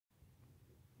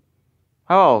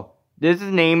Hello, this is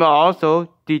name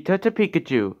also Detective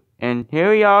Pikachu, and here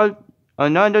we are,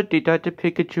 another Detective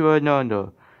Pikachu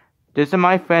another. This is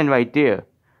my friend right there.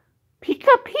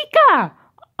 Pika Pika!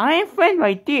 I am friend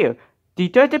right there.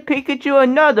 Detective Pikachu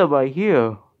another right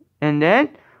here. And then,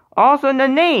 also the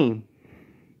name.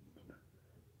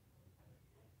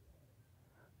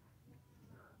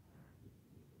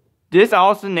 This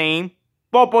also name,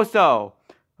 Bulbasaur.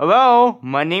 Hello,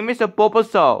 my name is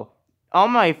Bulbasaur. All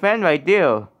my friend right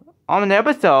there. On the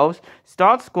episodes,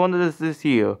 starts going this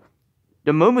year.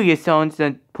 The movie is on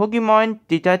the Pokemon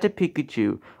Detective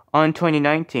Pikachu on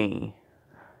 2019.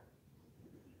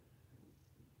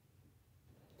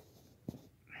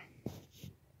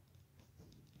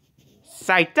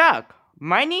 Psyduck!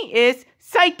 My name is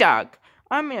Psyduck!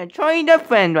 I'm enjoying the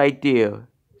friend right there.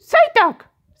 Psyduck!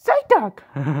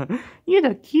 Psyduck! You're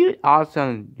the cute,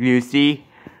 awesome Lucy.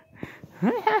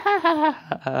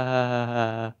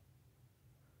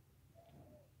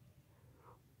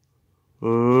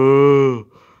 Oh,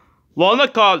 Lana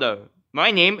Carter.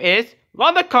 My name is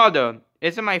Lana Carter.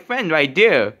 It's my friend right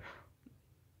there.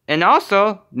 And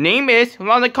also, name is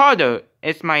Lana Carter.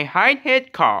 It's my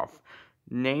hide-head cough.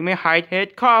 Name is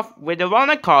hide-head cough with the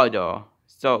Lana Carter.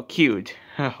 So cute.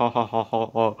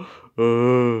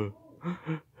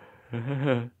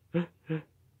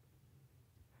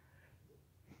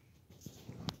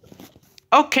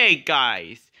 Okay,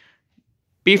 guys.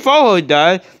 Before we're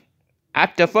done,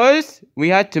 after first, we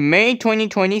had the May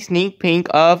 2020 sneak peek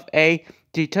of a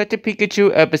Detective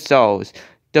Pikachu episodes.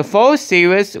 The full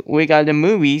series, we got the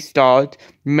movie start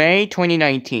May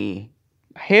 2019.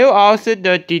 Here also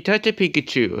the Detective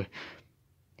Pikachu.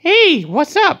 Hey,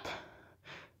 what's up?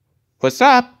 What's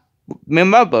up?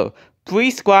 Remember,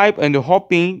 please subscribe and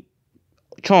hoping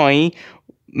join.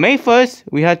 May 1st,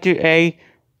 we had to a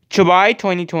July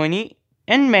 2020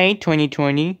 and May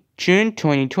 2020, June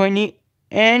 2020,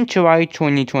 and July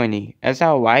 2020. Is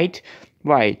that right?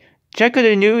 Right. Check out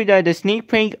the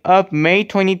sneak peek of May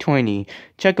 2020.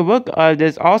 Check a look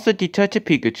there's also Detective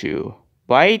Pikachu.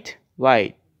 Right?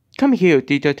 Right. Come here,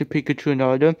 Detective Pikachu and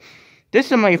order. This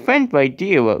is my friend right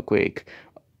there real quick.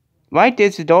 Right,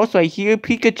 this is also right here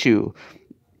Pikachu.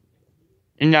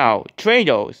 Now,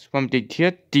 Trados from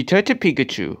Detective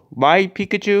Pikachu. Right,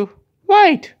 Pikachu?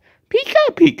 Right.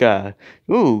 Pika Pika.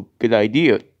 Ooh, good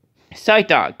idea.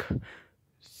 Psyduck.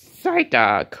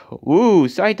 Psyduck. Ooh,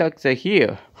 Psyducks are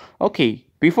here. Okay,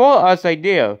 before us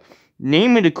idea,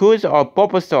 name of the clues are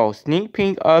Bulbasaur, sneak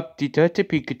peek of Detective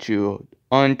Pikachu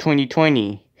on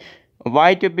 2020.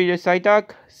 Why to be the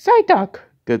Psyduck? Psyduck.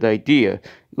 Good idea.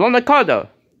 Lana Carter.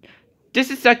 This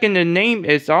is second the name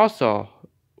is also.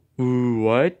 Ooh,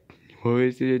 what? What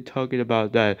is it talking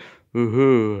about that?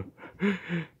 Woohoo.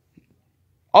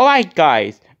 Alright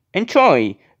guys,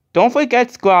 enjoy. Don't forget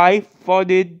to subscribe for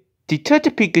the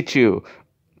Detective Pikachu.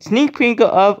 Sneak peek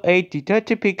of a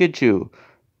Detective Pikachu.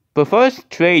 But first,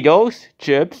 trade those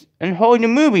chips and hold the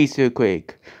movies real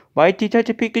quick. Right,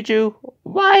 Detective Pikachu?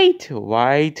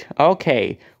 Right.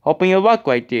 Okay. Hoping your luck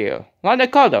right there. Lana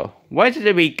Carter, when's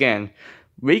the weekend?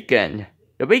 The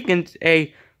weekend's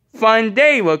a fun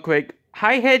day real quick.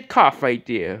 High-head cough right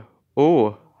there.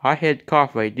 Oh, high-head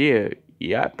cough right there.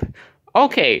 Yep.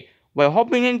 Okay, we're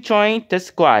hoping you enjoying the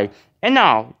subscribe. And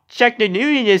now, check the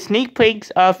new sneak peeks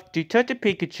of Detective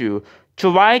Pikachu,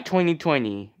 July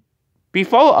 2020.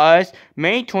 Before us,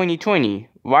 May 2020,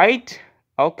 right?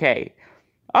 Okay.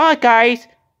 Alright guys,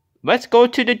 let's go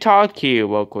to the talk here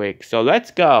real quick. So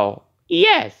let's go.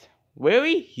 Yes.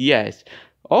 Really? Yes.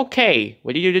 Okay,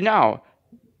 what do you do now?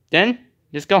 Then,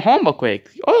 let's go home real quick.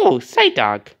 Oh,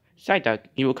 Psyduck. Psyduck,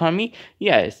 you will call me?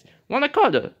 Yes. Want a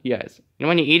cuddle? Yes. You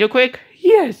want to eat it quick?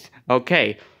 Yes.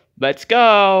 Okay, let's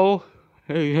go.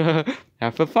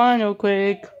 Have a fun real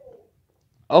quick.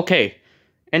 Okay,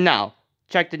 and now,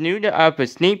 check the new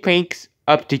sneak peeks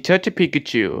of Detective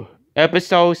Pikachu.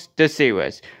 Episodes, the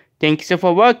series. Thanks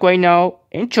for work right now.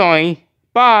 Enjoy.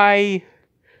 Bye.